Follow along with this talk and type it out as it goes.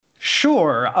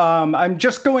Sure. I'm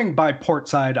just going by port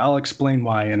side. I'll explain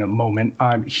why in a moment.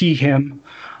 He, him.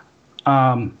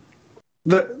 Um,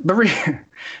 the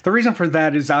the reason for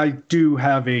that is I do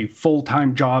have a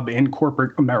full-time job in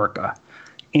corporate America,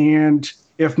 and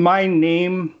if my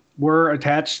name were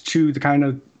attached to the kind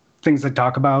of things I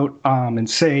talk about, and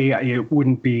say it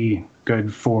wouldn't be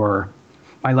good for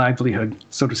my livelihood,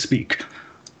 so to speak.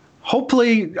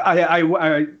 Hopefully,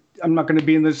 I'm not going to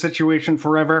be in this situation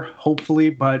forever. Hopefully,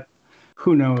 but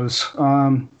who knows?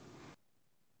 I'm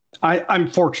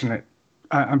fortunate.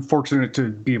 I'm fortunate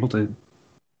to be able to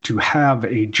have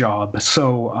a job.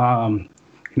 So,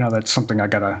 that's something I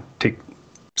gotta take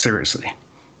seriously.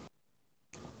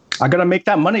 I gotta make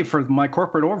that money for my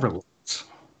corporate overlords.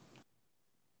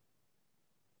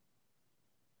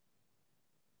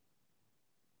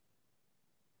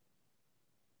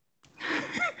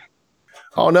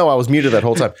 Oh no, I was muted that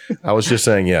whole time. I was just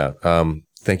saying, yeah.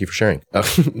 Thank you for sharing.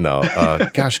 No,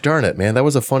 gosh darn it, man, that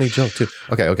was a funny joke too.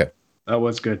 Okay. That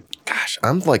was good. Gosh,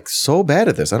 I'm like so bad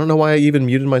at this. I don't know why I even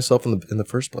muted myself in the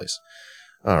first place.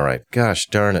 All right, gosh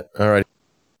darn it. All right.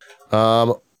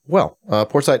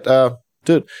 Portside,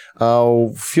 dude,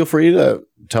 feel free to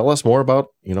tell us more about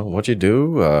what you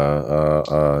do.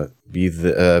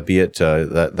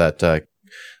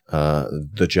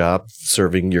 The job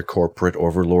serving your corporate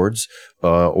overlords,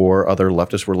 or other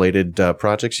leftist related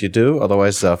projects you do.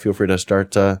 Otherwise, feel free to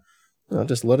start.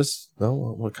 Just let us know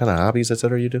what kind of hobbies,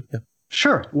 etc. you do. Yeah.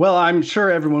 Sure. Well, I'm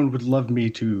sure everyone would love me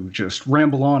to just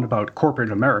ramble on about corporate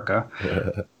America.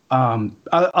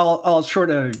 I'll sort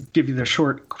of give you the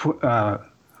short.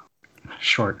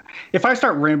 If I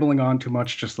start rambling on too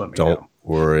much, just let me know. Don't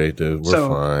worry, dude. We're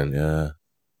fine. Yeah.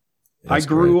 I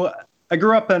grew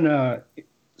up in a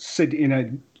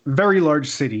very large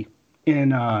city in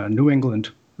New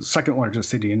England, second largest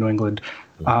city in New England.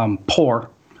 Poor,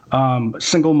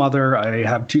 single mother. I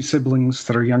have two siblings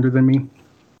that are younger than me.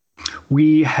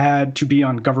 We had to be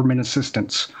on government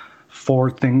assistance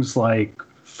for things like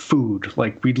food.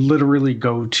 Like we'd literally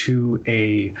go to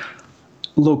a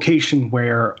location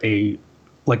where a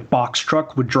box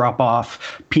truck would drop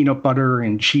off peanut butter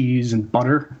and cheese and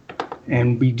butter,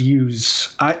 and we'd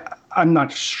use I'm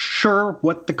not sure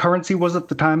what the currency was at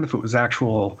the time, if it was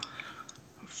actual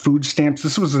food stamps.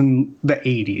 This was in the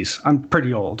 80s. I'm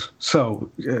pretty old, so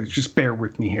just bear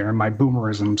with me here and my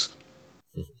boomerisms.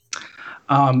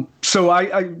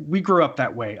 We grew up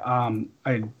that way.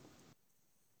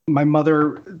 My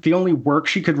mother, the only work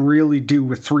she could really do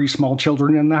with three small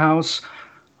children in the house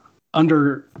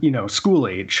under, school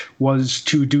age was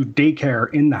to do daycare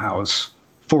in the house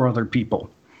for other people.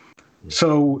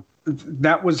 So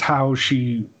that was how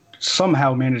she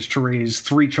somehow managed to raise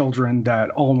three children that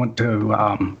all went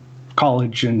to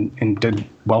college and did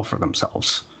well for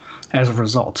themselves as a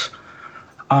result.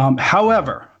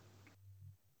 However,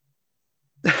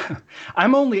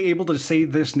 I'm only able to say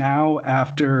this now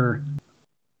after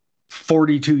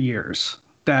 42 years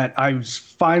that I was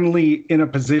finally in a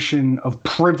position of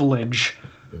privilege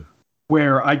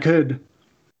where I could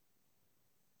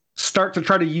start to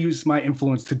try to use my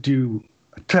influence to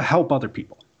help other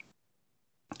people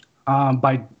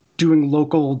by doing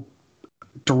local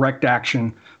direct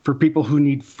action for people who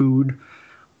need food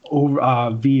over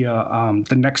via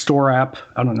the Nextdoor app.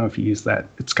 I don't know if you use that.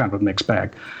 It's kind of a mixed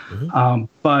bag.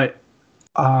 But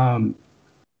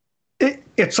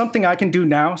it's something I can do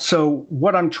now. So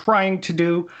what I'm trying to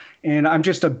do, and I'm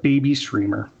just a baby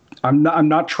streamer. I'm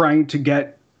not trying to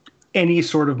get any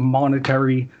sort of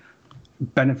monetary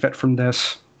benefit from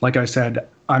this. Like I said,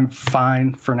 I'm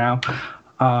fine for now.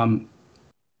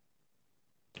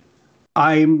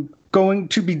 I'm going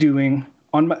to be doing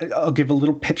I'll give a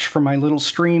little pitch for my little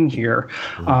stream here.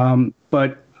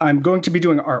 But I'm going to be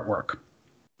doing artwork.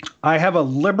 I have a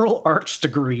liberal arts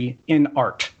degree in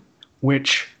art,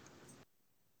 which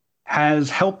has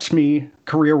helped me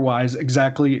career-wise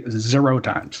exactly 0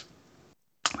 times.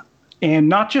 And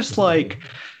not just like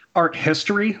art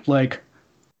history, like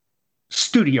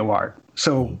studio art.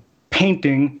 So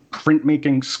painting,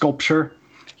 printmaking, sculpture,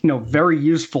 very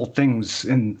useful things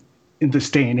in this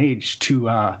day and age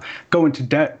to go into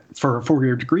debt for a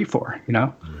 4-year degree for,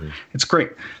 It's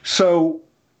great. So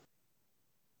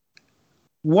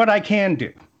what I can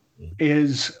do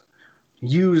is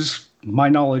use my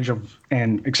knowledge of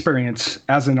and experience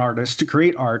as an artist to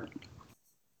create art,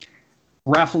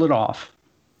 raffle it off,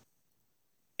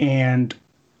 and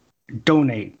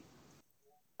donate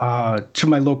to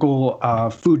my local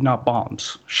Food Not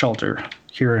Bombs shelter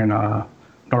here in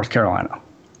North Carolina.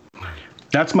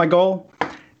 That's my goal.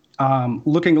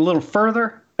 Looking a little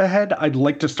further ahead, I'd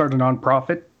like to start a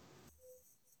nonprofit.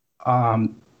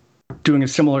 doing a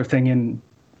similar thing in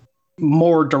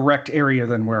more direct area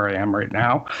than where I am right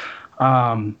now.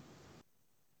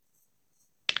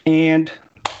 And,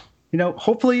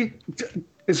 hopefully,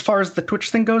 as far as the Twitch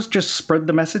thing goes, just spread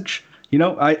the message.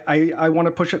 I want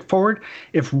to push it forward.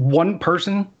 If one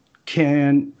person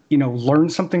can, learn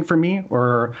something from me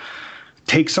or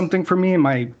take something from me in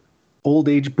my old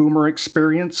age boomer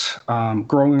experience,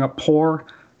 growing up poor,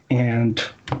 and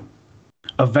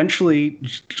eventually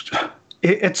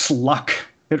it's luck.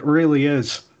 It really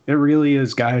is. It really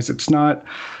is, guys. It's not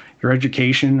your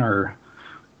education or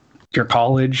your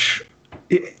college.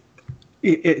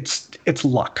 It's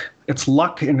luck. It's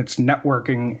luck, and it's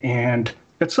networking, and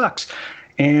it sucks.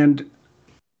 And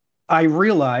I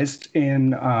realized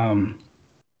in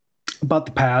about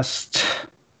the past,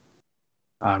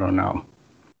 I don't know,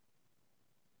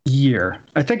 year.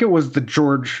 I think it was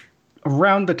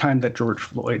around the time that George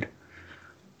Floyd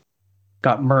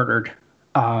got murdered.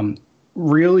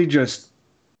 Really just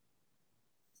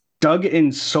dug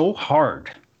in so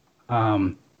hard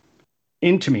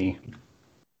into me.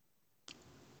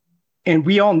 And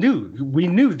we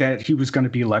knew that he was going to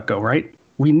be let go, right?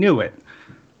 We knew it.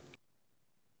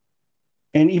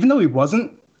 And even though he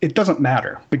wasn't, it doesn't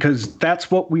matter, because that's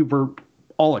what we were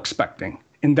all expecting.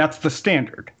 And that's the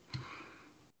standard.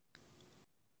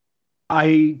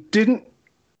 I didn't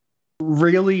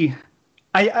really,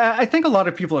 I think a lot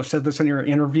of people have said this in your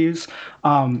interviews.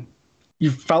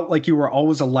 You felt like you were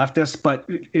always a leftist, but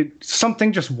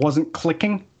something just wasn't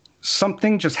clicking.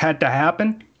 Something just had to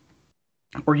happen.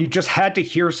 Or you just had to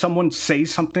hear someone say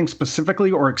something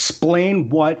specifically or explain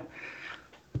what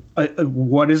is a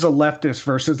leftist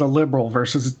versus a liberal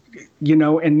versus,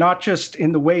 and not just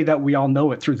in the way that we all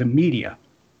know it through the media.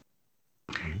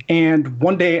 And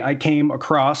one day I came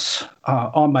across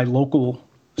on my local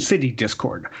city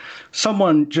Discord,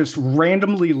 someone just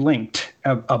randomly linked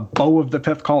a Beau of the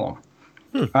Fifth Column.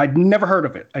 I'd never heard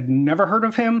of it. I'd never heard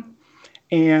of him.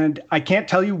 And I can't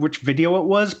tell you which video it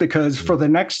was, because for the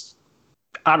next,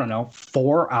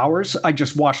 4 hours, I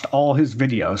just watched all his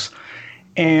videos.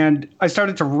 And I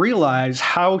started to realize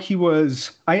how he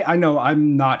was. I know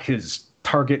I'm not his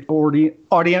target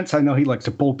audience. I know he likes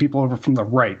to pull people over from the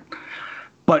right.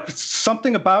 But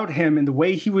something about him and the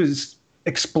way he was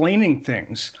explaining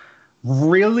things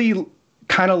really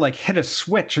kind of like hit a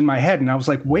switch in my head. And I was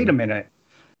like, wait a minute.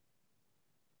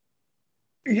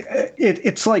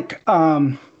 It's like,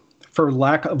 for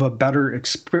lack of a better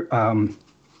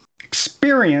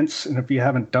experience, and if you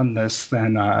haven't done this,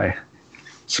 then I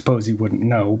suppose you wouldn't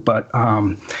know, but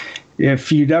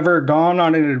if you'd ever gone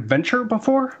on an adventure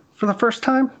before for the first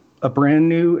time, a brand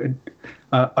new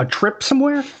a trip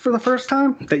somewhere for the first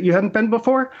time that you hadn't been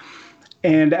before,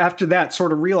 and after that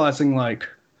sort of realizing like,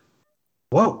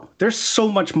 whoa, there's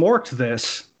so much more to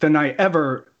this than I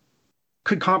ever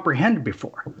could comprehend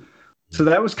before. So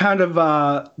that was kind of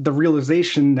the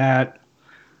realization that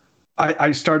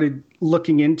I started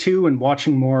looking into and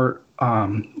watching more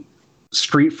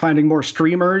finding more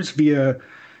streamers via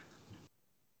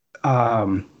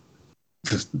the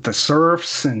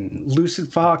Surfs and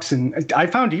Lucid Fox. And I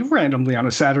found you randomly on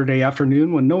a Saturday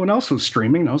afternoon when no one else was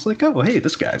streaming. And I was like, oh, hey,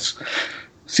 this guy's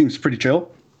seems pretty chill.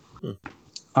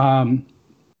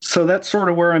 So that's sort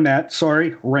of where I'm at.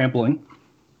 Sorry, rambling.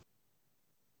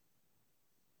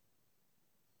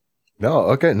 No,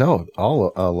 okay, no,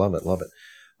 I'll love it, love it.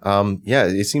 Yeah,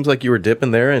 it seems like you were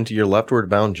dipping there into your leftward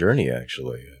bound journey,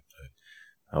 actually.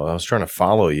 I was trying to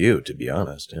follow you, to be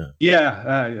honest.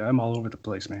 Yeah, I'm all over the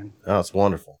place, man. Oh, it's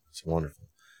wonderful. It's wonderful.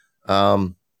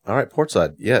 All right,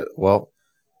 Portside. Yeah, well,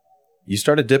 you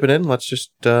started dipping in. Let's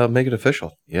just make it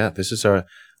official. Yeah, this is our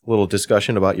little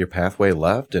discussion about your pathway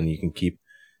left, and you can keep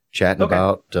chatting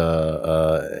about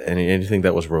anything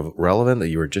that was relevant that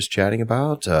you were just chatting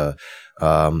about.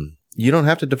 You don't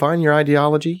have to define your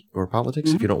ideology or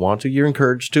politics if you don't want to. You're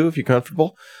encouraged to if you're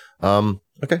comfortable.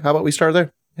 Okay, how about we start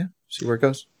there? Yeah, see where it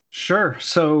goes. Sure.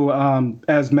 So,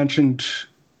 as mentioned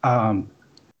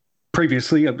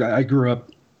previously, I grew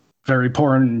up very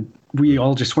poor, and we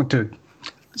all just went to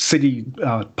city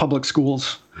public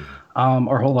schools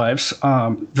our whole lives.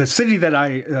 The city that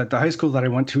the high school that I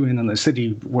went to in the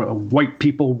city, where white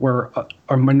people were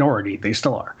a minority. They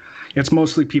still are. It's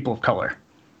mostly people of color.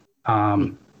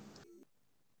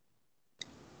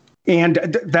 And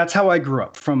that's how I grew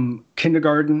up from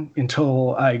kindergarten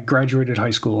until I graduated high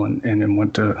school and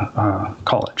went to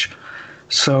college.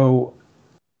 So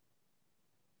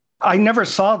I never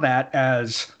saw that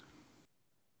as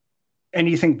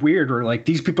anything weird or like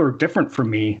these people are different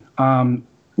from me.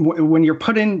 When you're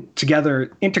put in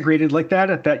together, integrated like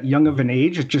that at that young of an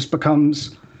age, it just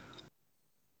becomes,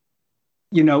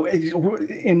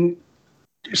 in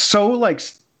so like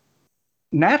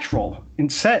natural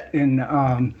and set in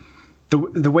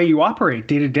the way you operate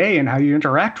day to day and how you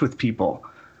interact with people,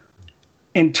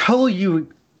 until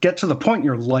you get to the point in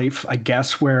your life, I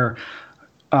guess, where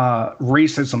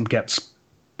racism gets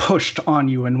pushed on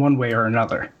you in one way or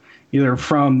another, either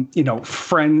from,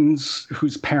 friends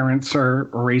whose parents are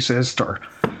racist, or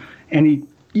any,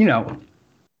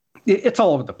 it's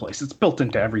all over the place. It's built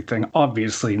into everything,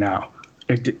 obviously, now.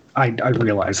 I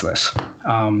realize this.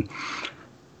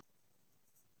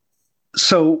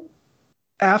 So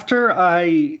after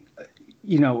I,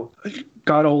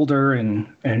 got older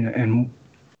and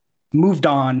moved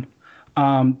on,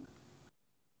 I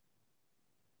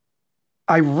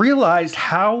realized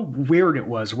how weird it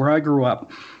was where I grew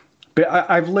up. But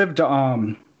I've lived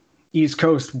East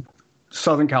Coast,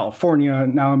 Southern California.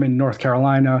 Now I'm in North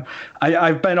Carolina.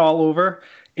 I've been all over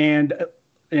and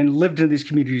lived in these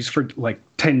communities for like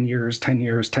 10 years, 20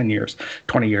 years.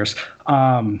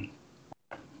 I'm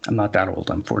not that old.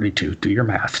 I'm 42. Do your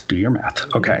math.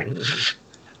 Okay.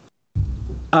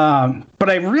 But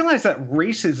I realized that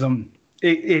racism,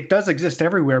 it does exist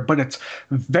everywhere, but it's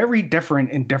very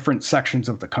different in different sections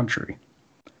of the country.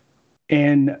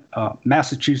 In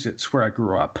Massachusetts, where I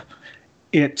grew up,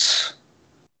 it's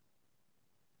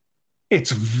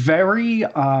very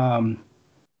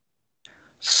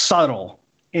subtle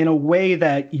in a way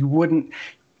that you wouldn't,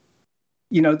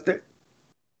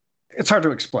 it's hard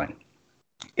to explain.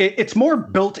 It's more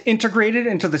integrated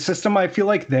into the system, I feel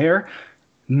like, there,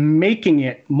 making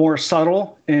it more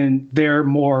subtle and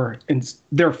therefore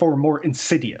more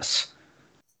insidious.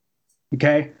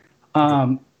 Okay?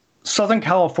 Southern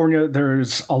California,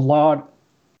 there's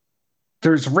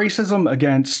racism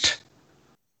against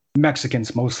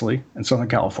Mexicans mostly in Southern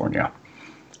California.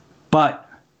 But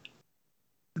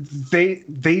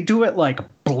they do it like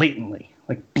blatantly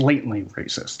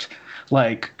racist.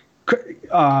 Like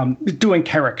doing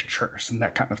caricatures and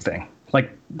that kind of thing.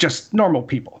 Like just normal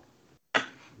people.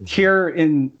 Here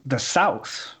in the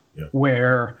South,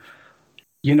 where,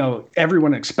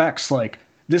 everyone expects, like,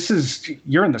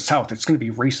 you're in the South, it's going to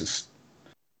be racist.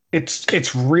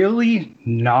 It's really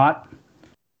not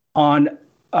on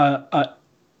an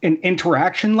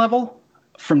interaction level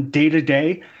from day to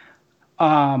day.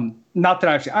 Not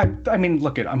that I mean,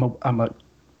 look I'm a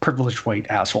privileged white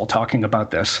asshole talking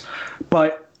about this,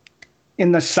 but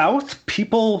in the South,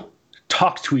 people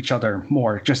talk to each other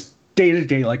more, just day to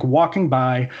day, like walking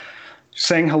by,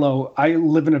 saying hello. I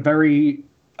live in a very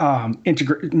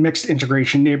mixed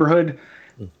integration neighborhood.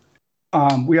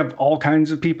 We have all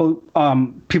kinds of people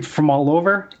from all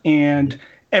over, and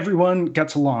everyone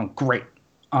gets along great.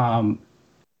 And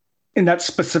that's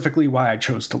specifically why I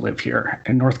chose to live here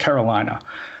in North Carolina,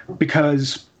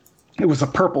 because it was a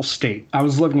purple state. I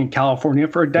was living in California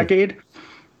for a decade.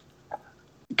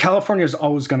 California is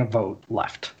always going to vote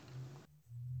left.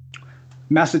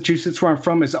 Massachusetts, where I'm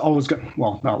from, is always going,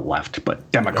 well, not left,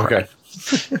 but Democrat. Okay.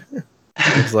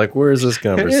 It's like, where is this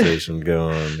conversation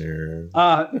going here?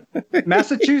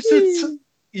 Massachusetts,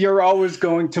 you're always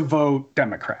going to vote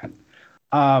Democrat.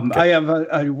 Okay. I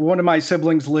have one of my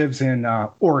siblings lives in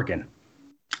Oregon.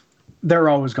 They're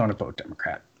always going to vote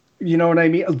Democrat. You know what I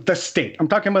mean? The state. I'm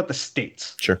talking about the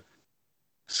states. Sure.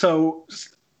 So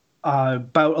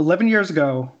about 11 years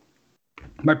ago,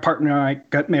 my partner and I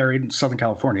got married in Southern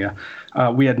California.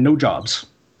 We had no jobs,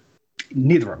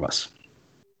 neither of us.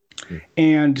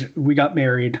 And we got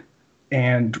married,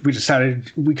 and we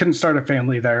decided we couldn't start a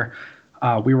family there.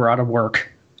 We were out of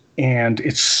work, and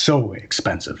it's so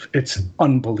expensive. It's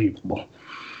unbelievable.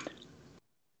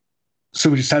 So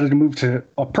we decided to move to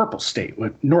a purple state,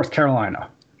 with North Carolina,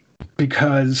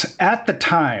 because at the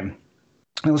time,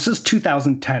 and this is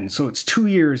 2010, so it's 2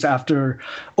 years after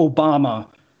Obama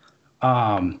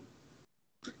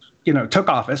took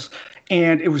office.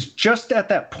 And it was just at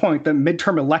that point, the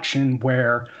midterm election,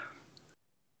 where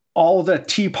all the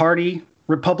Tea Party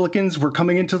Republicans were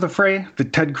coming into the fray, the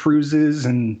Ted Cruzes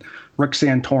and Rick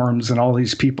Santorums and all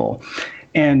these people.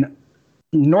 And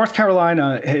North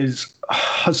Carolina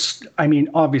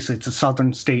obviously it's a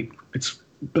southern state. It's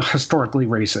historically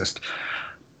racist.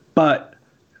 But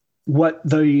what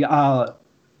the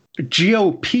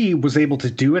GOP was able to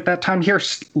do at that time here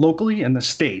locally in the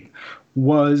state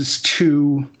was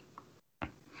to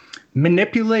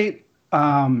manipulate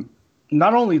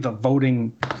not only the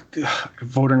voting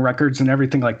records and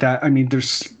everything like that. I mean,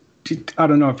 I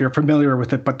don't know if you're familiar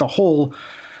with it, but the whole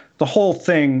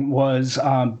thing was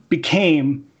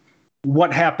became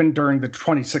what happened during the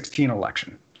 2016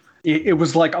 election. It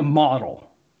was like a model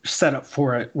set up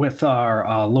for it with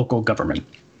our local government.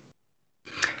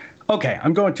 Okay,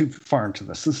 I'm going too far into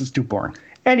this. This is too boring.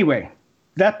 Anyway,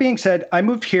 that being said, I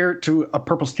moved here to a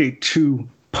purple state to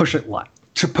push it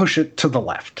to the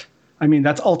left. I mean,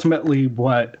 that's ultimately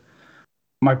what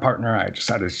my partner and I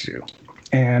decided to do.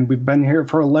 And we've been here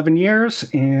for 11 years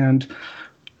and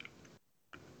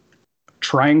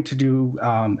trying to do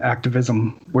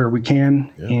activism where we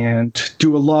can and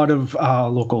do a lot of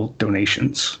local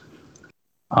donations.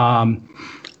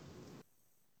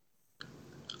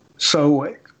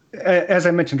 So, as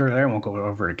I mentioned earlier, I won't go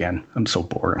over it again. I'm so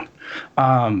boring.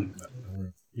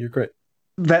 You're great.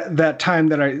 That time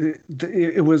that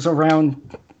it was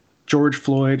around George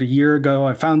Floyd a year ago.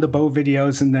 I found the Bo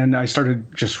videos, and then I started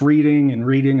just reading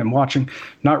and watching.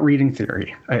 Not reading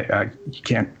theory. You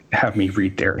can't have me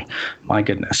read theory. My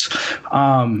goodness.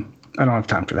 I don't have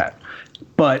time for that.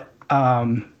 But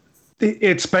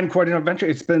it's been quite an adventure.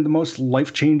 It's been the most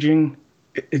life-changing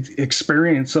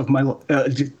experience of my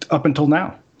up until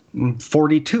now. I'm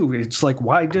 42. It's like,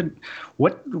 why didn't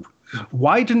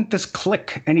this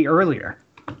click any earlier?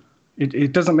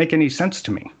 It doesn't make any sense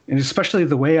to me, and especially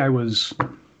the way I was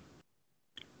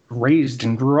raised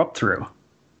and grew up through.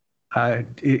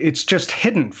 It's just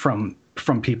hidden from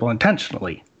people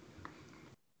intentionally.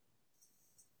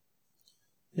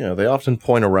 Yeah, they often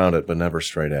point around it, but never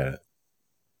straight at it.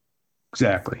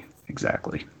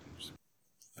 Exactly.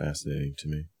 Fascinating to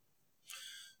me.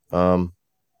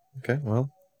 Okay, well,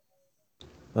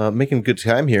 making good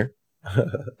time here.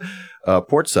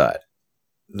 Portside.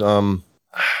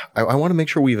 I want to make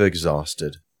sure we've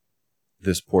exhausted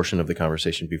this portion of the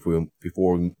conversation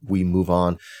before we move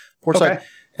on. Portside, okay.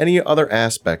 Any other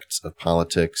aspects of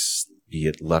politics, be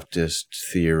it leftist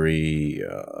theory,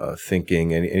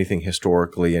 thinking, anything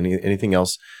historically, anything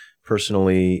else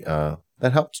personally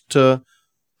that helped to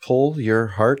pull your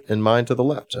heart and mind to the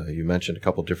left? You mentioned a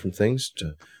couple different things,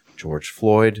 to George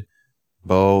Floyd,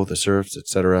 Bo, the serfs,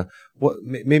 etc. What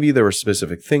maybe there were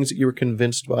specific things that you were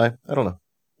convinced by? I don't know.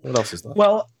 What else is that?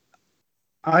 Well,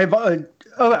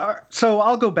 so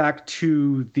I'll go back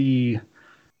to the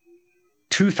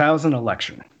 2000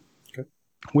 election, okay,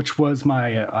 which was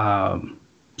my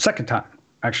second time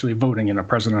actually voting in a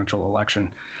presidential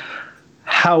election.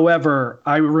 However,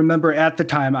 I remember at the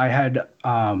time I had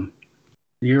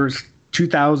years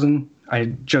 2000. I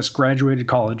had just graduated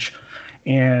college,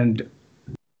 and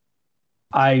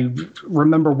I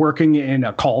remember working in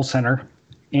a call center,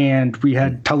 and we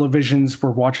had televisions.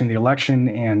 We're watching the election,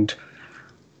 and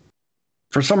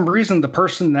for some reason, the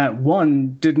person that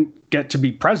won didn't get to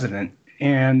be president.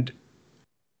 And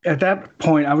at that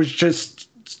point, I was just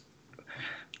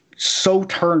so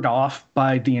turned off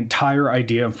by the entire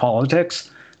idea of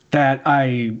politics that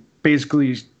I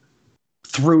basically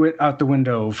threw it out the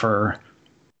window for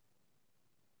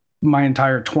my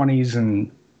entire 20s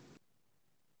and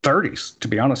 30s, to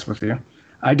be honest with you.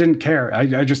 I didn't care.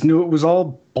 I just knew it was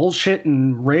all bullshit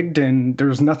and rigged, and there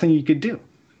was nothing you could do.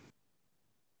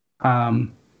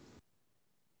 And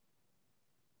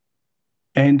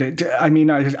I mean,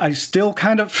 I still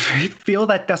kind of feel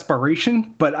that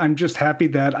desperation, but I'm just happy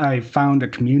that I found a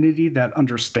community that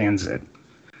understands it,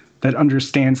 that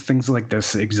understands things like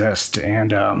this exist.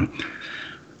 And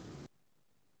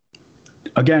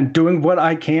again, doing what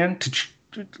I can to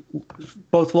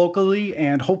both locally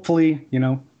and hopefully,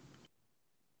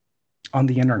 on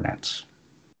the internets.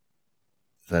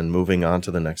 Then moving on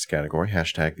to the next category,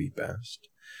 #BeBest.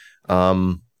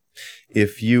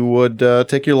 If you would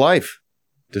take your life,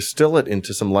 distill it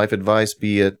into some life advice,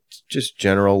 be it just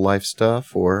general life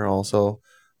stuff, or also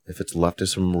if it's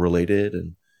leftism related,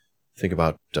 and think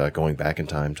about going back in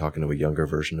time, talking to a younger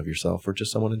version of yourself, or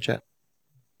just someone in chat.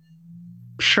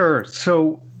 Sure.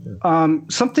 So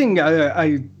something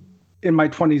I in my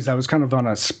 20s, I was kind of on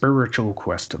a spiritual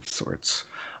quest of sorts.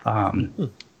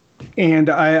 And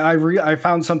I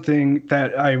found something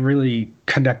that I really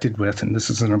connected with, and this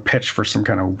isn't a pitch for some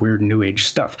kind of weird new age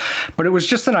stuff, but it was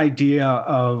just an idea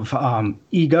of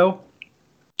ego,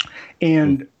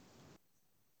 and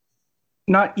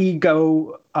not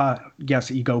ego,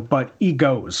 yes, ego, but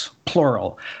egos,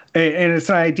 plural. And it's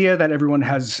an idea that everyone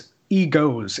has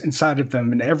egos inside of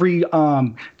them, and every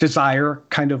desire,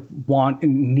 kind of want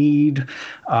and need,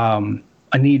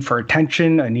 a need for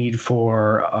attention, a need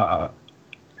for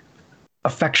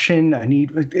affection,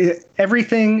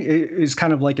 everything is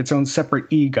kind of like its own separate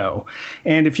ego.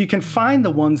 And if you can find the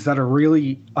ones that are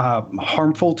really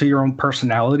harmful to your own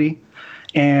personality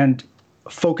and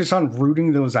focus on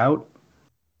rooting those out,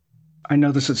 I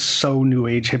know this is so new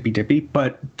age hippy dippy,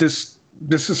 but this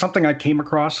is something I came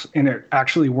across and it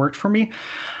actually worked for me.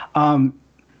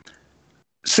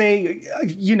 Say,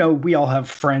 we all have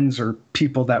friends or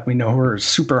people that we know who are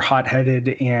super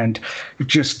hot-headed and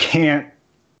just can't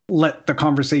let the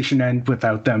conversation end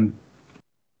without them.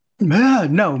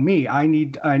 No, me. I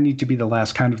need to be the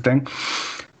last kind of thing.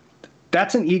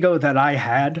 That's an ego that I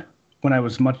had when I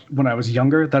was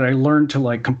younger that I learned to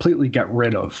like completely get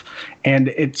rid of, and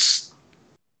it's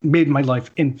made my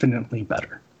life infinitely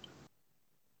better.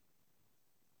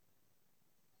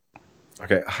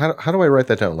 Okay, how do I write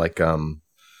that down? Like,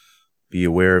 be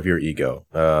aware of your ego.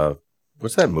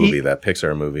 What's that movie? That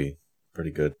Pixar movie?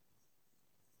 Pretty good.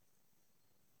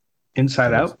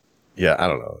 Inside Out? Yeah, I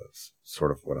don't know. That's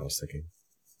sort of what I was thinking.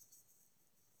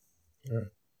 All right.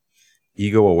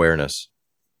 Ego awareness.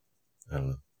 I don't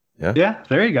know. Yeah? Yeah,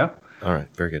 there you go. All right,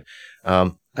 very good.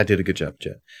 I did a good job,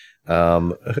 Chet.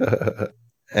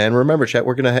 And remember, Chet,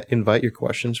 we're going to invite your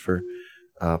questions for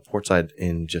Portside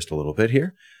in just a little bit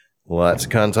here. Let's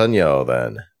continue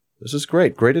then. This is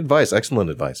great. Great advice. Excellent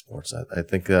advice, Portside. I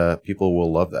think people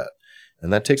will love that.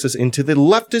 And that takes us into the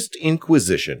Leftist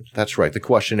Inquisition. That's right, the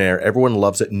questionnaire. Everyone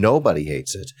loves it. Nobody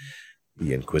hates it.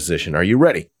 The Inquisition. Are you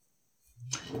ready?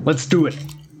 Let's do it.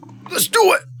 Let's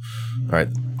do it. All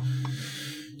right.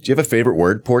 Do you have a favorite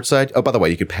word, Portside? Oh, by the way,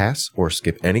 you could pass or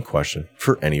skip any question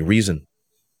for any reason.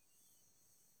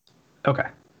 Okay.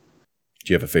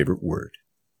 Do you have a favorite word?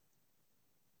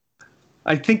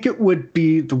 I think it would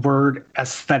be the word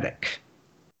aesthetic.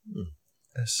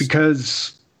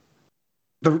 Because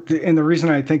the reason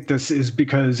I think this is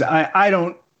because I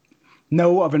don't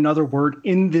know of another word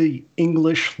in the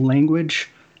English language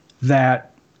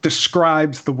that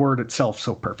describes the word itself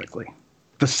so perfectly.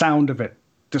 The sound of it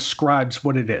describes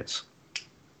what it is.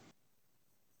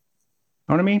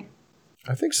 Know what I mean?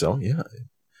 I think so, yeah.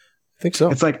 I think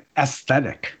so. It's like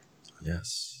aesthetic.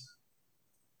 Yes.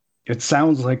 It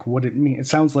sounds like what it means. It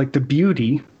sounds like the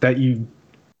beauty that you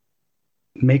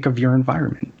make of your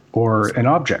environment or an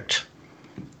object.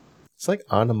 It's like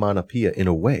onomatopoeia in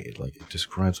a way. Like it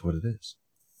describes what it is.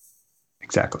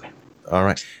 Exactly. All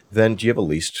right. Then do you have a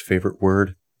least favorite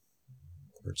word?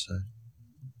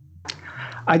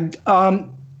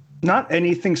 Not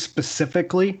anything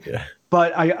specifically, yeah.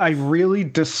 But I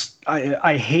really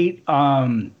I hate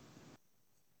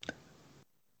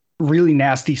really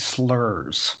nasty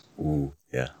slurs. Ooh,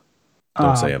 yeah.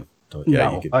 Don't say them. Don't, yeah,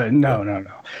 no, you could, no.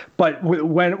 But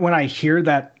when I hear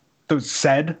that those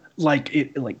said, like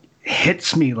it like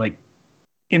hits me like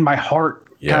in my heart,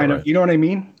 kind of. You know what I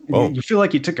mean? Oh. You feel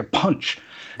like you took a punch.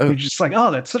 Oh. You're just like,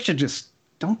 oh, that's such a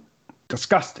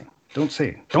disgusting. Don't say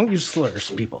it. Don't use slurs,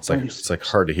 people. It's like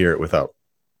hard to hear it without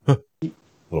a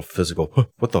little physical.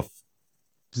 What the?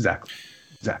 Exactly.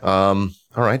 All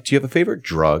right. Do you have a favorite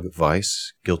drug,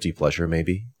 vice, guilty pleasure,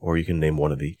 maybe? Or you can name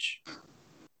one of each.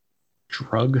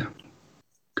 Drug,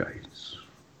 guys.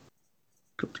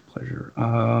 Guilty pleasure.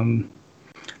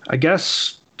 I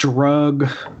guess drug.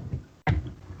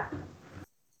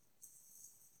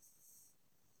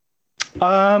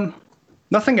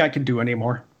 Nothing I can do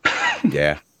anymore.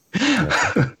 Yeah.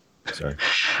 Sorry.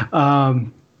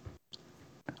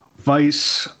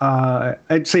 Vice.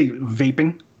 I'd say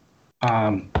vaping.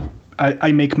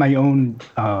 I make my own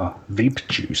vape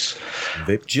juice.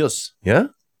 Vape juice, yeah?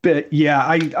 But yeah,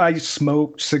 I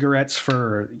smoked cigarettes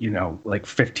for, like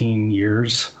 15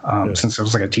 years since I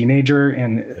was like a teenager.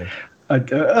 And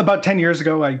about 10 years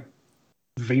ago,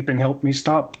 vaping helped me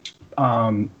stop.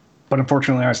 But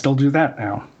unfortunately, I still do that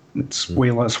now. It's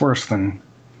way less worse than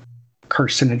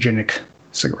carcinogenic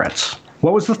cigarettes.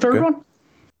 What was the third one?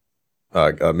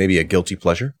 Maybe a guilty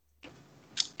pleasure.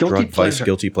 Vice,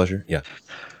 guilty pleasure. Yeah.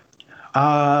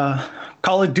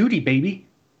 Call of Duty, baby.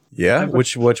 Yeah.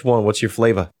 Which one? What's your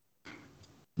flavor?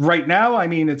 Right now, I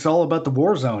mean, it's all about the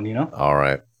war zone. All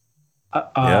right.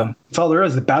 That's all there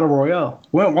is. The battle royale.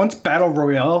 Once battle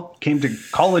royale came to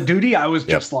Call of Duty, I was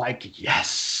just like,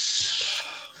 yes,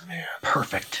 man,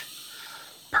 perfect.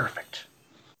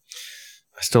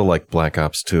 I still like Black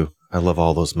Ops 2. I love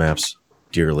all those maps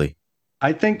dearly.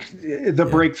 I think the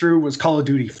breakthrough was Call of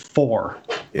Duty 4.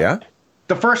 Yeah?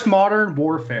 The first Modern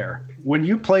Warfare. When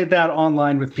you played that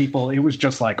online with people, it was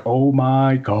just like, oh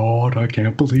my God, I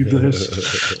can't believe this.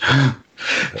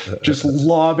 Just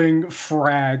lobbing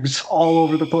frags all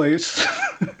over the place.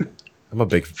 I'm a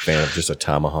big fan of just a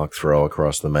tomahawk throw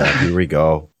across the map. Here we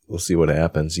go. We'll see what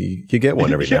happens. You get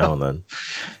one every now and then.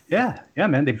 Yeah,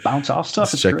 man. They bounce off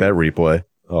stuff. Let's check that replay.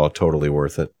 Oh, totally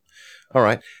worth it. All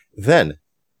right. Then,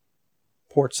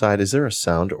 Portside, is there a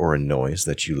sound or a noise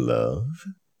that you love?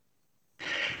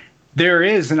 There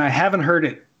is, and I haven't heard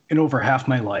it in over half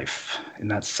my life, and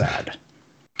that's sad.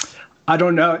 I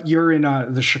don't know. You're in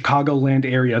the Chicagoland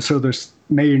area, so this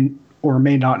may or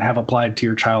may not have applied to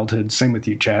your childhood. Same with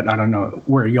you, Chad. I don't know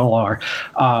where y'all are.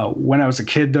 When I was a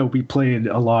kid, though, we played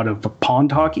a lot of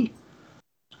pond hockey.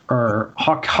 or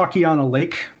Hockey on a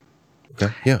Lake.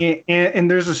 Okay. Yeah.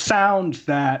 And there's a sound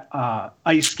that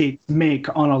ice skates make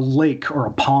on a lake or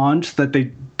a pond that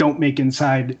they don't make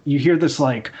inside. You hear this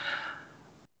like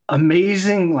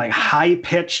amazing, like high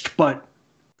pitched, but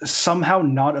somehow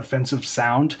not offensive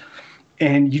sound.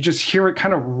 And you just hear it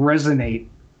kind of resonate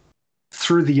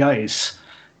through the ice.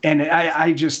 And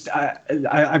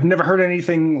I've never heard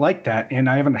anything like that. And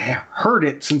I haven't heard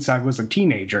it since I was a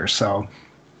teenager. So.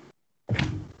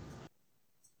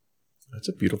 That's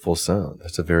a beautiful sound.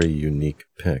 That's a very unique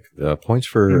pick. Points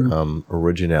for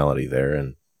originality there,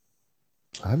 and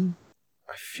I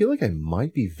feel like I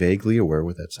might be vaguely aware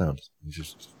what that sound.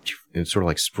 It sort of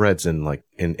like spreads in like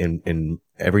in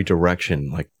every direction,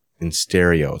 like in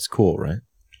stereo. It's cool, right?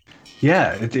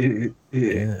 Yeah, and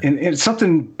it's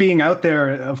something being out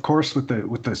there, of course, with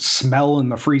the smell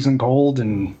and the freezing cold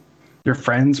and your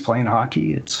friends playing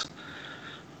hockey. It's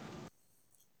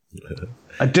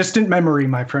a distant memory,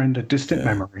 my friend, a distant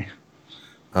memory.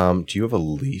 Do you have a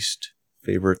least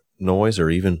favorite noise or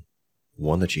even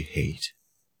one that you hate?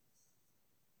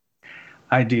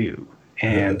 I do.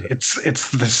 And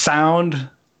it's the sound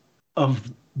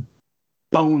of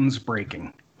bones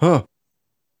breaking. Huh.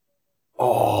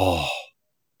 Oh.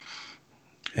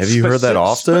 Have you heard that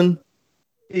often?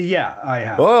 Yeah, I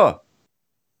have. Oh.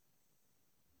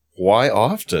 Why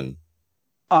often?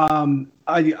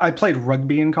 I played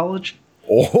rugby in college.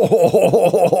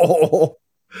 Oh,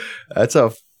 that's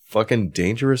a fucking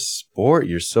dangerous sport.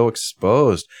 You're so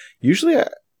exposed. Usually,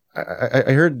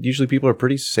 I heard people are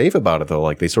pretty safe about it, though.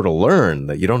 Like, they sort of learn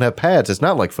that you don't have pads. It's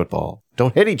not like football.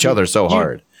 Don't hit each other so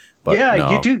hard. But yeah, no.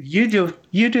 you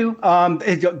do.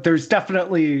 There's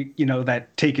definitely,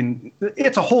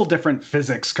 it's a whole different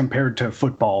physics compared to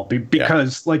football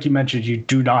because, like you mentioned, you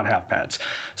do not have pads.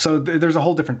 So there's a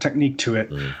whole different technique to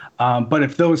it. But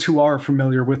if those who are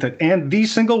familiar with it, and the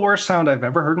single worst sound I've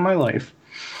ever heard in my life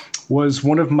was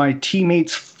one of my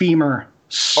teammates' femur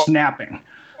snapping.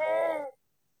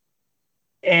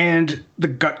 And the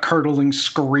gut-curdling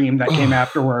scream that came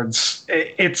afterwards.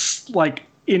 It's like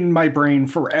in my brain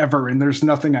forever, and there's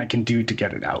nothing I can do to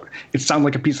get it out. It sounds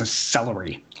like a piece of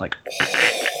celery. Like,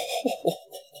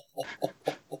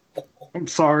 I'm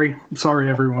sorry,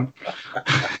 everyone.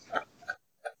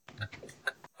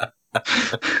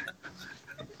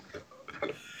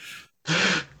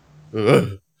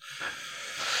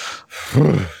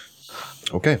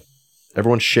 Okay,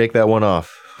 everyone, shake that one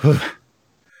off.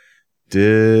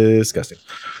 Disgusting.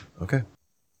 Okay.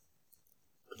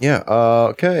 Yeah.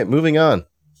 Okay. Moving on.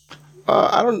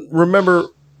 I don't remember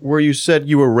where you said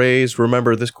you were raised.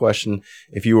 Remember this question.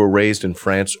 If you were raised in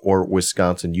France or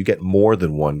Wisconsin, you get more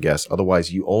than one guess.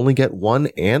 Otherwise, you only get one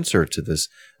answer to this.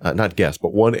 Not guess,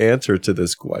 but one answer to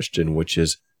this question, which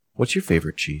is, what's your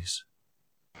favorite cheese?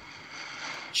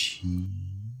 Cheese.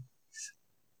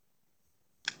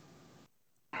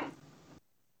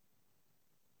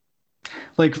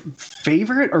 Like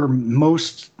favorite or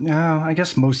most? No, I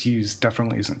guess most used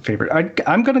definitely isn't favorite.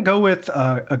 I'm going to go with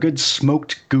a good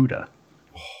smoked Gouda.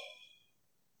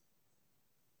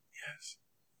 Yes.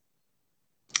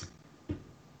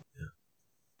 Yeah.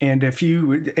 And if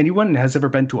anyone has ever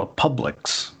been to a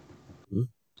Publix,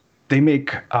 they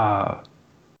make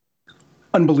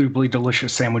unbelievably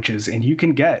delicious sandwiches, and you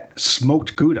can get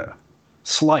smoked Gouda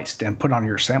sliced and put on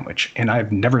your sandwich. And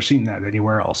I've never seen that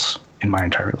anywhere else in my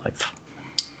entire life.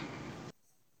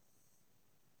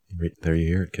 There you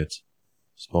hear it, kids.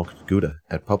 Smoked Gouda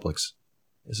at Publix.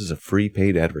 This is a free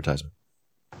paid advertisement.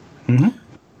 Mm-hmm.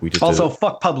 We just also,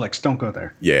 fuck Publix. Don't go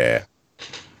there. Yeah.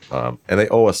 And they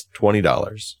owe us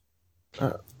 $20.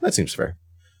 That seems fair.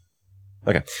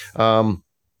 Okay.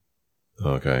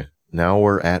 Okay. Now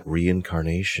we're at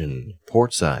reincarnation.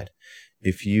 Portside.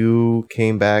 If you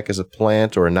came back as a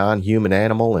plant or a non-human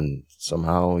animal and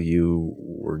somehow you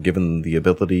were given the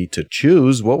ability to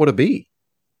choose, what would it be?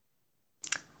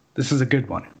 This is a good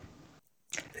one.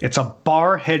 It's a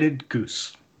bar-headed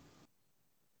goose.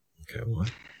 Okay,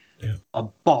 what? Yeah. A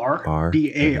bar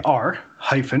B-A-R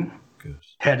hyphen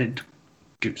goose. Headed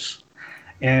goose.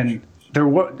 And they're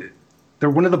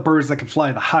one of the birds that can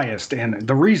fly the highest. And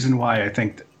the reason why I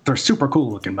think they're super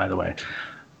cool looking, by the way,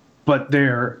 but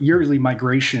their yearly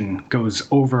migration goes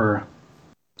over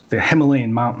the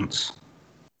Himalayan mountains.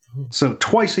 So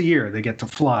twice a year they get to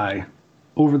fly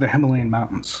over the Himalayan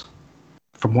mountains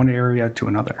from one area to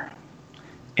another.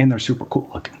 And they're super cool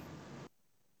looking.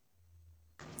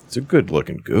 It's a good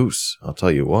looking goose, I'll tell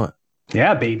you what.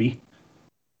 Yeah, baby.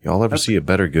 Y'all ever see a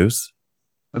better goose?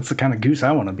 That's the kind of goose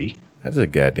I want to be. That's a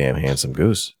goddamn handsome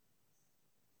goose.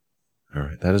 All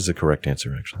right, that is the correct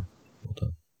answer, actually.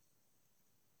 Well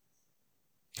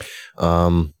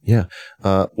Yeah.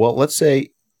 Well, let's say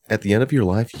at the end of your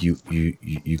life,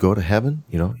 you go to heaven.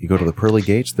 You go to the pearly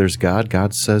gates. There's God.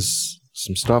 God says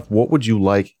some stuff. What would you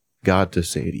like God to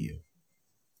say to you?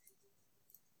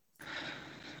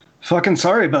 Fucking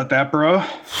sorry about that, bro.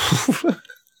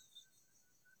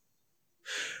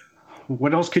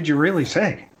 What else could you really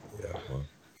say? Yeah, well,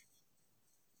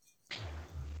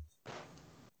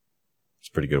 it's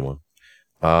a pretty good one.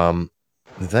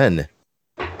 Then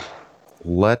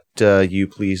let you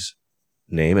please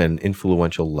name an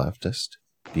influential leftist,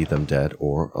 be them dead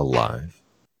or alive,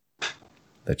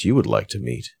 that you would like to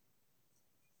meet.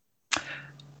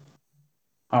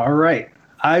 All right.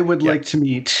 I would like to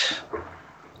meet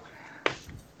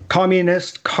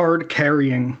communist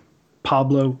card-carrying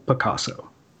Pablo Picasso.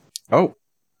 Oh,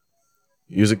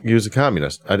 use a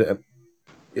communist.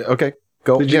 Okay,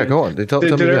 go. Go on. Did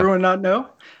everyone not know?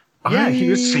 Yeah,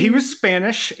 he was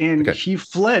Spanish, and he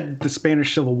fled the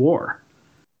Spanish Civil War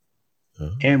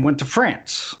and went to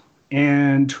France.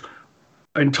 And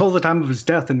until the time of his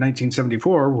death in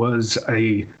 1974, was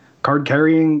a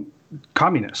card-carrying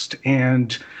communist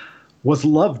and was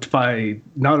loved by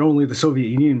not only the Soviet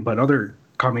Union but other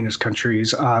communist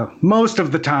countries most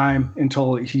of the time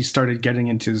until he started getting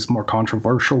into his more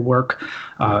controversial work,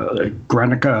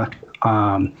 Guernica,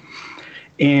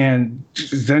 and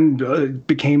then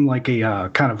became like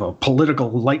a kind of a political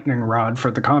lightning rod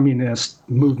for the communist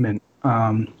movement.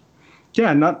 Not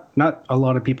a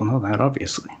lot of people know that,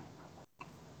 obviously,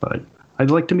 but I'd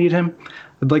like to meet him.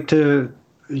 I'd like to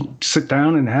sit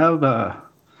down and have a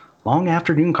long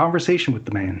afternoon conversation with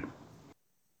the man.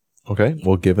 Okay,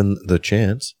 well, given the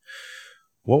chance,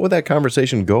 what would that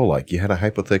conversation go like? You had a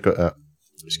hypothetical,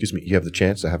 you have the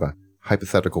chance to have a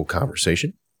hypothetical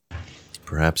conversation.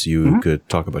 Perhaps you could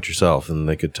talk about yourself and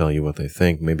they could tell you what they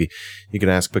think. Maybe you could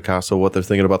ask Picasso what they're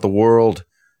thinking about the world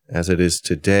as it is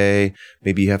today.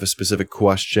 Maybe you have a specific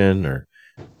question or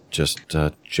just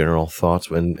general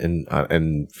thoughts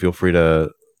and feel free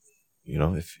to,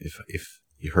 if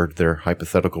you heard their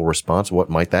hypothetical response,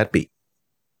 what might that be?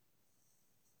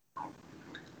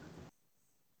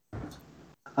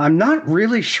 I'm not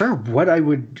really sure what I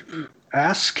would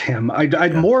ask him.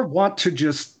 I'd more want to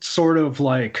just sort of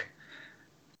like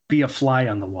be a fly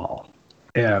on the wall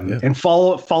and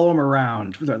follow him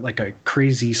around like a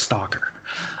crazy stalker.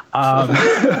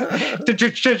 To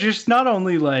just not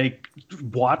only like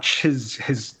watch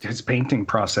his painting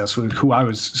process, who I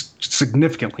was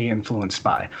significantly influenced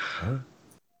by,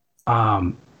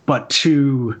 but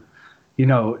to,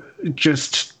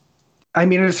 just. I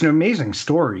mean, it's an amazing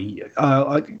story.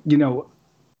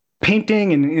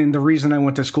 Painting and the reason I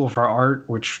went to school for art,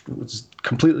 which was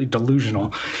completely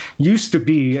delusional, used to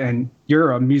be, and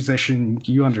you're a musician,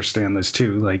 you understand this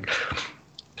too, like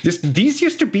these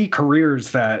used to be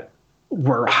careers that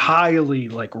were highly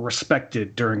like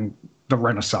respected during the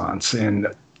Renaissance and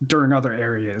during other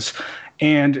areas.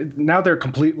 And now they're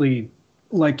completely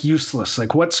like useless.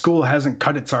 Like what school hasn't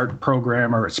cut its art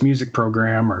program or its music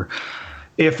program, or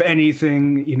if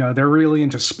anything, they're really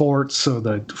into sports, so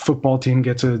the football team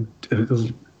gets a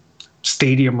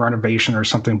stadium renovation or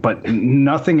something, but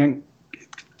nothing.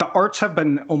 The arts have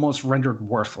been almost rendered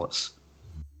worthless.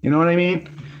 You know what I mean?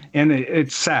 And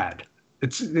it's sad.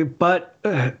 But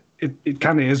it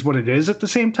kind of is what it is at the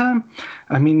same time.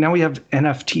 I mean, now we have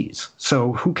NFTs,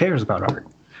 so who cares about art?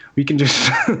 We can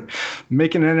just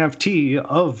make an NFT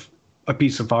of a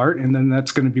piece of art, and then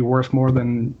that's going to be worth more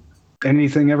than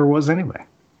anything ever was anyway.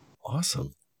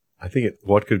 Awesome. I think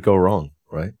what could go wrong,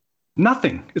 right?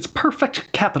 Nothing. It's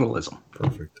perfect capitalism.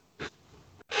 Perfect.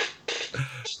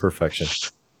 Perfection.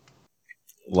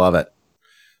 Love it.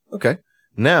 Okay.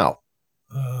 Now,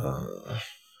 I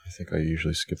think I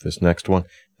usually skip this next one.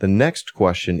 The next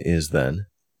question is then,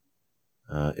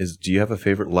 do you have a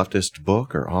favorite leftist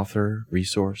book or author,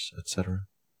 resource, etc.?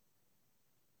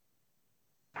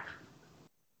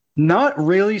 Not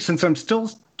really, since I'm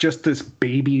still just this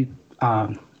baby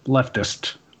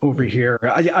leftist over here.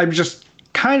 I'm just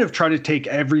kind of trying to take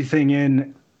everything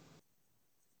in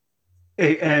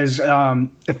as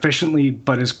efficiently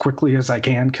but as quickly as I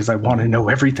can because I want to know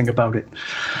everything about it.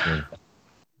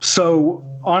 So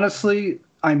honestly,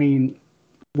 I mean,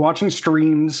 watching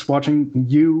streams, watching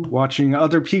you, watching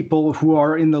other people who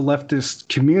are in the leftist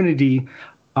community,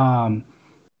 over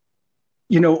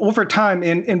time,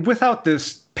 and without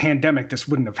this pandemic, this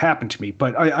wouldn't have happened to me,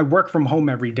 but I work from home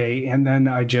every day, and then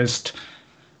I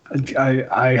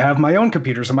have my own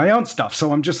computers and my own stuff.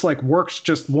 So I'm just like, work's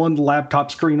just one laptop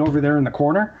screen over there in the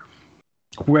corner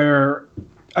where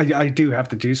I do have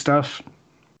to do stuff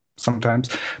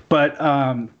sometimes. But,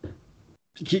 I've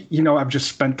just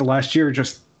spent the last year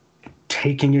just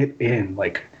taking it in,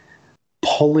 like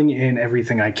pulling in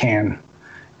everything I can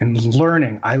and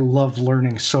learning. I love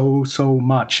learning so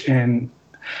much, and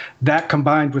that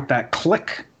combined with that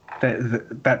click,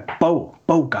 that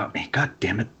Bo got me. God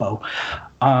damn it, Bo.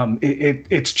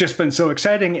 It's just been so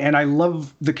exciting, and I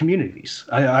love the communities.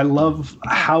 I love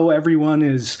how everyone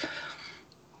is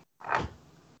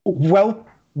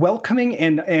welcoming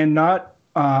and not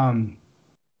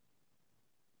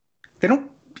they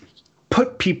don't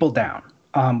put people down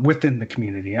within the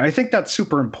community. I think that's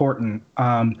super important.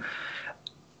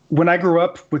 When I grew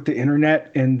up with the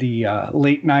internet in the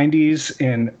late 90s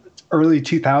and early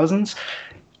 2000s,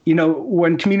 you know,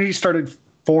 when communities started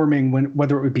forming,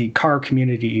 whether it would be car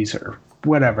communities or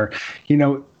whatever, you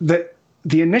know,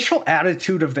 the initial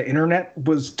attitude of the internet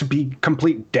was to be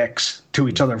complete dicks to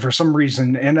each other for some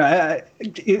reason. And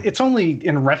it's only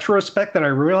in retrospect that I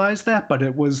realized that, but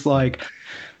it was like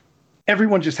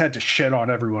everyone just had to shit on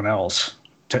everyone else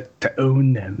to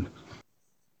own them.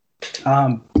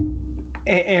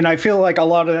 And I feel like a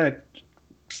lot of that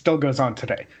still goes on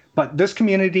today. But this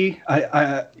community,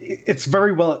 it's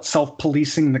very well at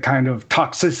self-policing the kind of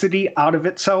toxicity out of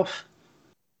itself.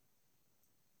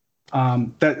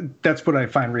 That's what I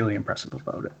find really impressive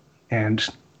about it, and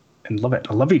love it.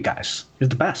 I love you guys. You're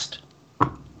the best.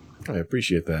 I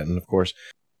appreciate that, and of course,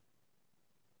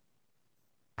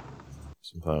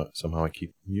 somehow I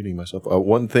keep muting myself.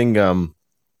 One thing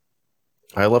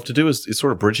I love to do is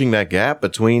sort of bridging that gap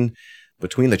between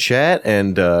the chat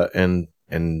and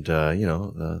you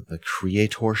know, the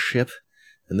creatorship.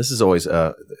 And this is always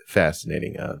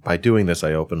fascinating. By doing this,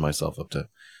 I open myself up to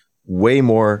way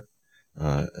more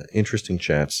interesting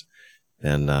chats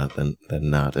than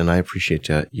not. And I appreciate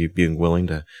you being willing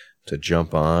to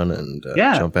jump on and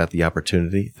jump at the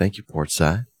opportunity. Thank you,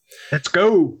 Portside. Let's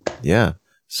go. Yeah.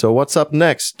 So what's up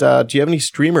next? Do you have any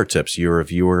streamer tips? You're a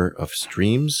viewer of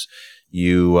streams.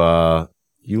 You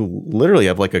literally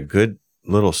have like a good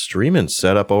little streaming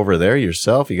setup over there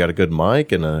yourself. You got a good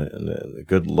mic and a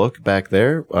good look back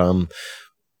there.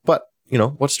 But you know,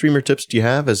 what streamer tips do you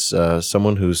have as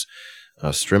someone who's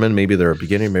streaming? Maybe they're a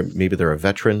beginner, maybe they're a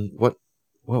veteran. What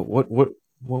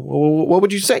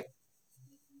would you say?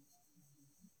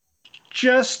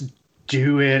 Just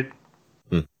do it.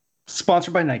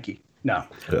 Sponsored by Nike. No.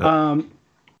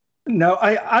 No,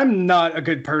 I'm not a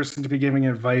good person to be giving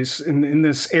advice in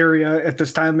this area at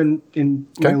this time in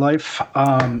my life.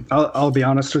 I'll be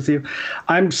honest with you.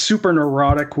 I'm super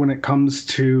neurotic when it comes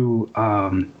to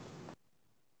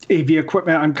AV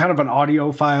equipment. I'm kind of an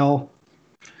audiophile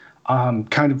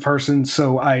kind of person.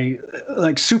 So I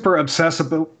like super obsess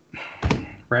about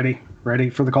ready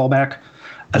for the callback.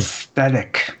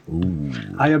 Aesthetic. Ooh.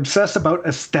 I obsess about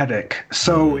aesthetic.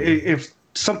 So if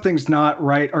something's not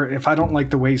right, or if I don't like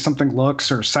the way something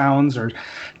looks or sounds or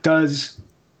does,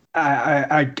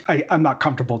 I'm not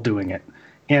comfortable doing it.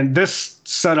 And this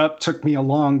setup took me a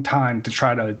long time to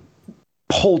try to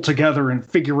pull together and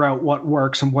figure out what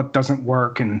works and what doesn't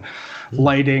work, and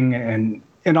lighting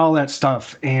and all that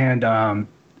stuff. And that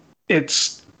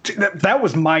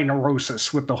was my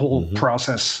neurosis with the whole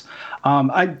process.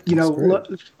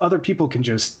 Other people can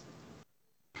just,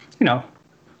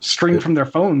 stream from their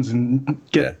phones and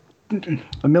get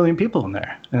a million people in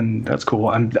there, and that's cool.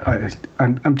 I'm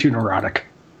too neurotic,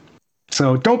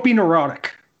 so don't be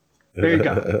neurotic. There you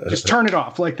go. Just turn it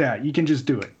off like that. You can just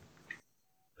do it.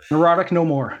 Neurotic no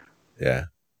more. Yeah,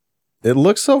 it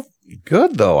looks so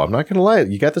good though. I'm not gonna lie.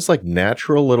 You got this like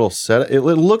natural little set. It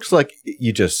looks like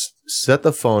you just set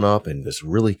the phone up in this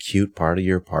really cute part of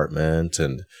your apartment,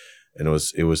 and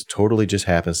it was totally just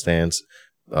happenstance.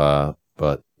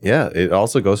 But yeah, it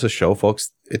also goes to show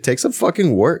folks it takes some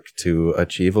fucking work to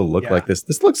achieve a look like this.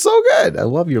 This looks so good. I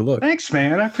love your look. Thanks,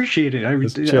 man. I appreciate it.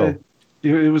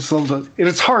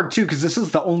 It's hard too because this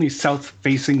is the only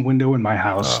south-facing window in my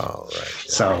house. Oh, right.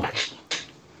 So,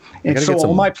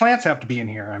 all my plants have to be in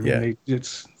here. I mean,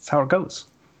 it's how it goes.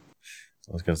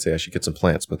 I was going to say I should get some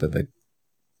plants, but then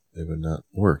they would not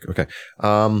work. Okay.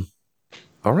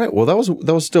 All right. Well, that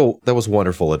was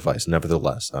wonderful advice.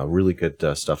 Nevertheless, really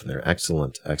good stuff in there.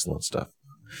 Excellent stuff.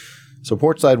 So,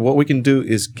 Portside, what we can do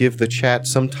is give the chat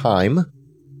some time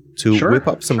to whip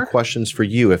up some questions for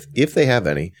you, if they have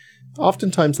any.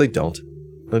 Oftentimes they don't.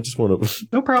 I just want to.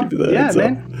 No problem. Yeah,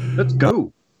 man. Let's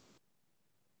go.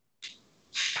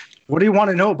 What do you want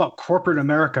to know about corporate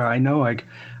America? I know I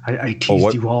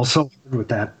teased you all so hard with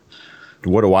that.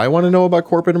 What do I want to know about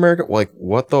corporate America? Like,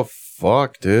 what the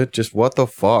fuck, dude? Just what the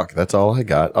fuck? That's all I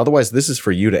got. Otherwise, this is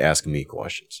for you to ask me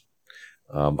questions.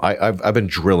 I've been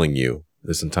drilling you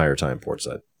this entire time,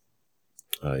 Portside.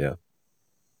 Yeah.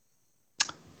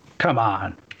 Come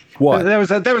on. What? There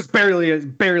was barely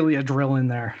a drill in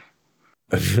there.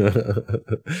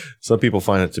 Some people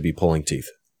find it to be pulling teeth.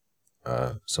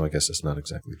 So I guess it's not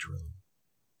exactly drilling.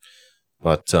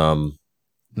 But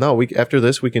no, after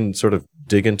this we can sort of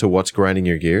dig into what's grinding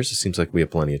your gears. It seems like we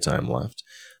have plenty of time left.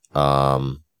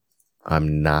 I'm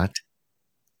not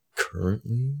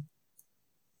currently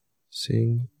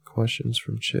seeing questions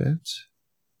from chat.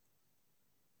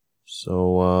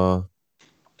 So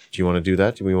do you want to do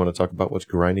that? Do we want to talk about what's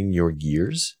grinding your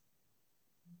gears?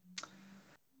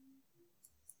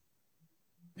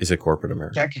 Is it corporate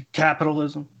America?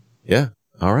 Capitalism. Yeah.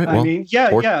 All right. Well,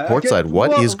 Portside,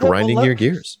 what is grinding your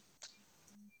gears?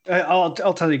 I'll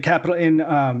tell you, capital in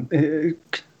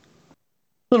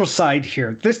little side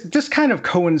here. This kind of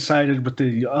coincided with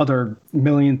the other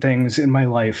million things in my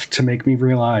life to make me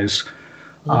realize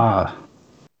that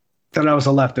I was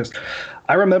a leftist.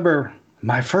 I remember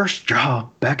my first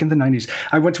job back in the 90s.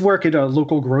 I went to work at a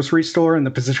local grocery store, and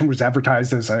the position was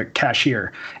advertised as a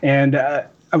cashier. And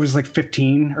I was like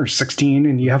 15 or 16,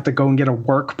 and you have to go and get a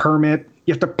work permit.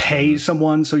 You have to pay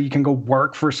someone so you can go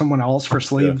work for someone else for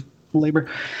slave labor.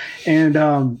 And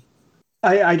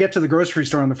I get to the grocery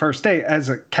store on the first day as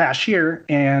a cashier,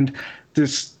 and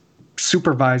this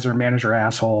supervisor, manager,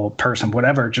 asshole person,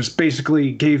 whatever, just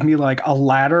basically gave me like a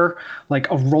ladder, like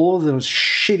a roll of those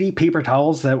shitty paper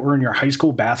towels that were in your high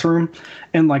school bathroom,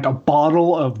 and like a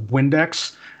bottle of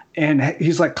Windex. And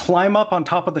he's like, climb up on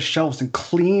top of the shelves and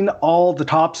clean all the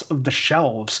tops of the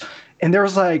shelves. And there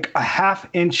was like a ½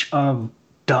 inch of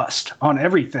dust on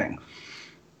everything.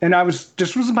 And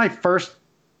this was my first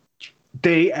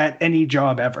day at any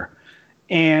job ever.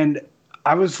 And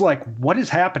I was like, what is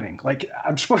happening? Like,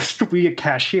 I'm supposed to be a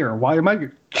cashier. Why am I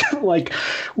like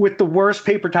with the worst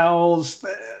paper towels?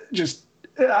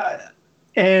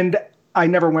 And I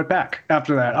never went back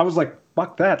after that. I was like,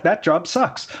 fuck that. That job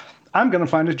sucks. I'm going to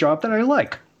find a job that I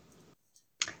like.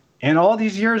 And all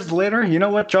these years later, you know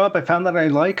what job I found that I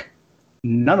like?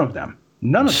 None of them.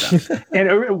 And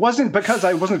it wasn't because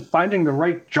I wasn't finding the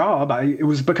right job. It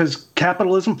was because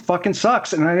capitalism fucking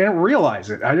sucks, and I didn't realize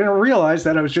it. I didn't realize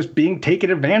that I was just being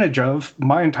taken advantage of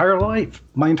my entire life,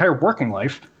 my entire working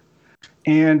life.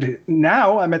 And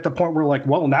now I'm at the point where, like,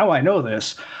 well, now I know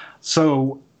this.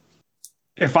 So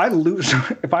if I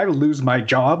lose my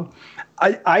job,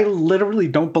 I literally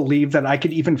don't believe that I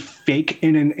could even fake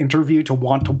in an interview to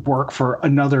want to work for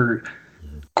another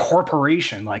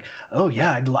corporation. Like, oh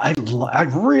yeah, I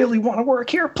really want to work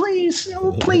here. Please,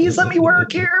 please let me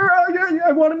work here.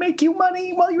 I want to make you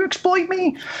money while you exploit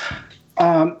me.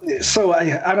 So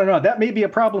I don't know. That may be a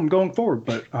problem going forward,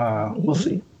 but we'll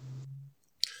see.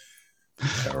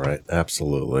 All right,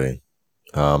 absolutely.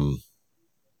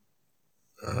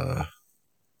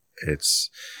 It's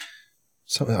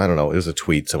something, I don't know. It was a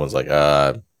tweet. Someone's like,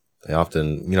 they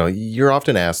often, you're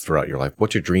often asked throughout your life,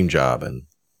 what's your dream job? And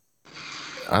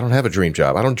I don't have a dream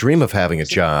job. I don't dream of having a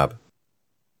job.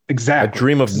 Exactly. I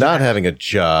dream of not having a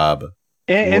job.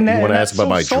 And you want to ask about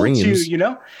my dreams?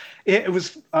 It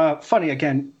was funny,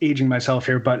 again, aging myself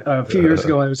here, but a few years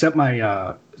ago, I was at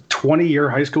my 20-year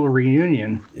high school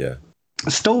reunion. Yeah.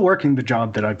 Still working the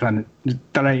job that I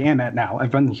am at now.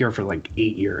 I've been here for like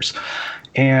 8 years.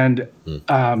 And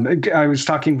I was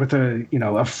talking with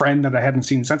a friend that I hadn't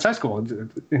seen since high school.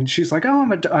 And she's like,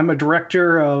 oh, I'm a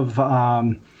director of,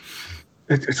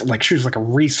 it's like she was like a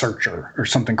researcher or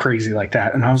something crazy like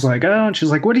that. And I was like, oh, and she's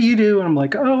like, what do you do? And I'm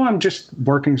like, oh, I'm just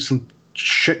working some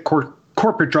shit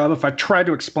corporate job. If I tried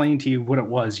to explain to you what it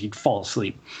was, you'd fall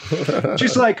asleep.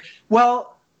 She's like,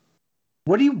 well,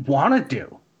 what do you want to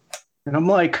do? And I'm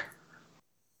like,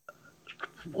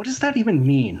 what does that even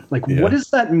mean? Like, What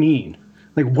does that mean?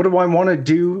 Like, what do I want to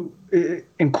do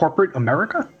in corporate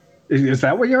America? Is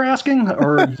that what you're asking?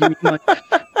 Or you mean like,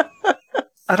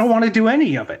 I don't want to do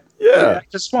any of it. Yeah. I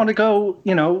just want to go,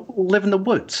 live in the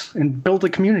woods and build a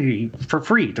community for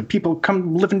free. The people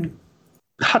come live in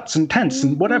huts and tents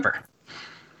and whatever.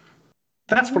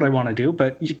 That's what I want to do,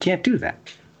 but you can't do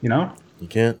that, You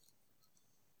can't?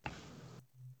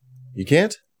 You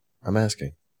can't? I'm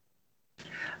asking.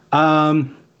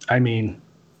 I mean,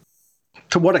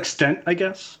 to what extent, I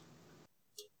guess?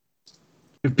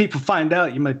 If people find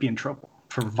out, you might be in trouble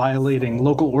for violating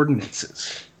local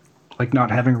ordinances, like not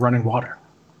having running water.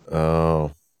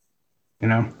 Oh.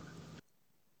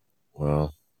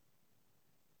 Well,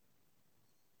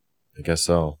 I guess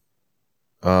so.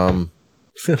 I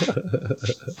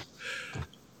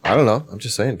don't know. I'm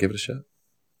just saying, give it a shot.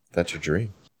 That's your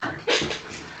dream.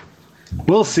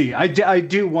 We'll see. I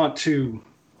do want to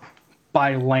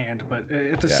buy land, but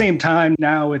at the same time,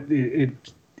 now it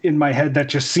in my head that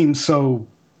just seems so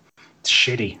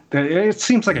shitty. It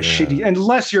seems like a shitty,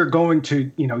 unless you're going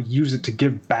to, use it to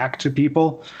give back to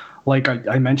people, like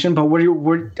I mentioned. But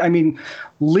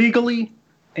legally,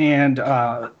 and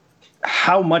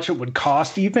how much it would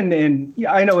cost, even in,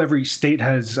 I know every state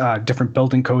has different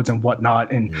building codes and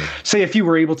whatnot. And say if you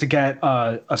were able to get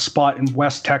a spot in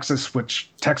West Texas,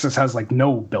 which Texas has like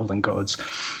no building codes,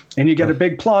 and you get a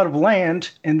big plot of land,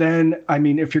 and then,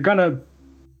 if you're going to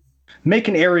make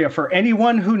an area for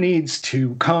anyone who needs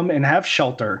to come and have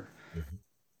shelter,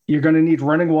 you're going to need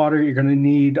running water, you're going to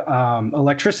need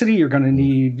electricity, you're going to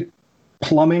need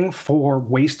plumbing for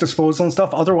waste disposal and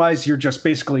stuff. Otherwise, you're just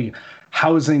basically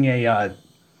housing a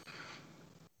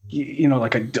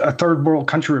third world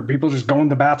country where people just go in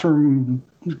the bathroom,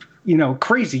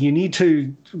 crazy. You need to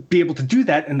be able to do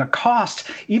that. And the cost,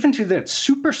 even to that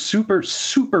super, super,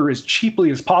 super as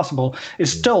cheaply as possible,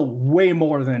 is still way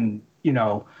more than,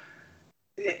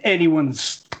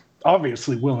 anyone's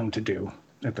obviously willing to do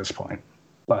at this point.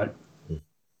 But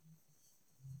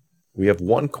we have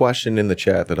one question in the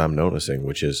chat that I'm noticing,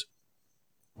 which is,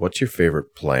 what's your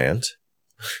favorite plant?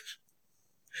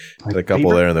 A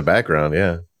couple there in the background,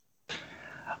 yeah.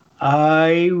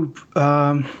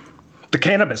 The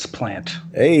cannabis plant.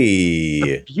 Hey,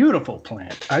 a beautiful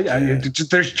plant.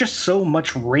 There's just so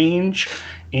much range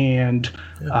and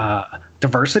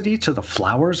diversity to the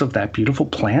flowers of that beautiful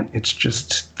plant.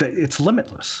 It's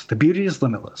limitless. The beauty is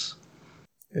limitless.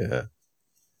 Yeah.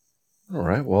 All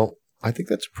right. Well, I think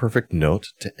that's a perfect note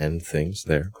to end things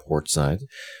there, Portside.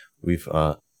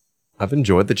 I've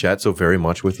enjoyed the chat so very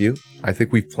much with you. I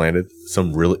think we've planted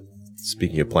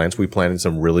speaking of plants, we planted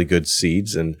some really good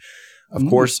seeds. And of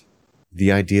course,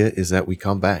 the idea is that we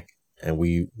come back and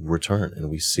we return and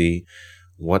we see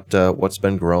what's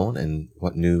been grown and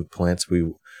what new plants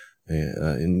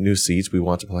new seeds we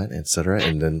want to plant, etc.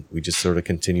 And then we just sort of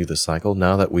continue the cycle.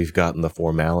 Now that we've gotten the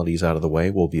formalities out of the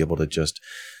way, we'll be able to just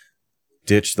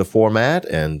ditch the format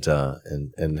and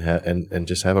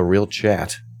just have a real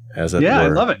chat, as it were. I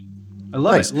love it. I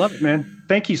love it, man.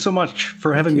 Thank you so much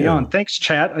for having me on. Thanks,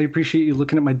 chat. I appreciate you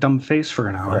looking at my dumb face for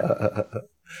an hour.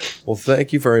 Well,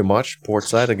 thank you very much,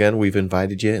 Portside. Again, we've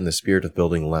invited you in the spirit of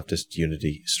building leftist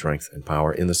unity, strength, and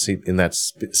power. In that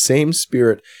same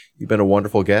spirit, you've been a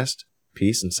wonderful guest.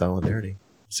 Peace and solidarity.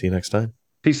 See you next time.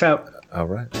 Peace out. All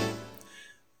right.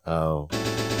 Oh,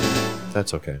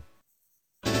 that's okay.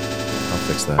 I'll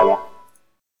fix that.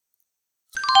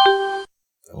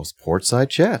 That was Portside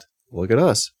Chat. Look at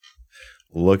us.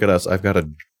 Look at us. I've got a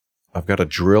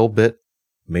drill bit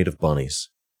made of bunnies.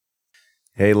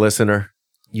 Hey, listener.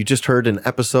 You just heard an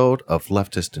episode of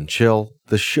Leftist and Chill,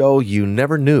 the show you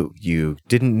never knew you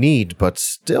didn't need but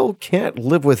still can't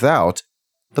live without,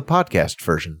 the podcast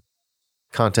version.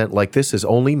 Content like this is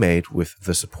only made with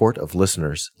the support of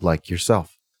listeners like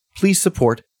yourself. Please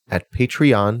support at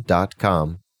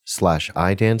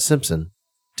patreon.com/idansimpson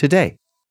today.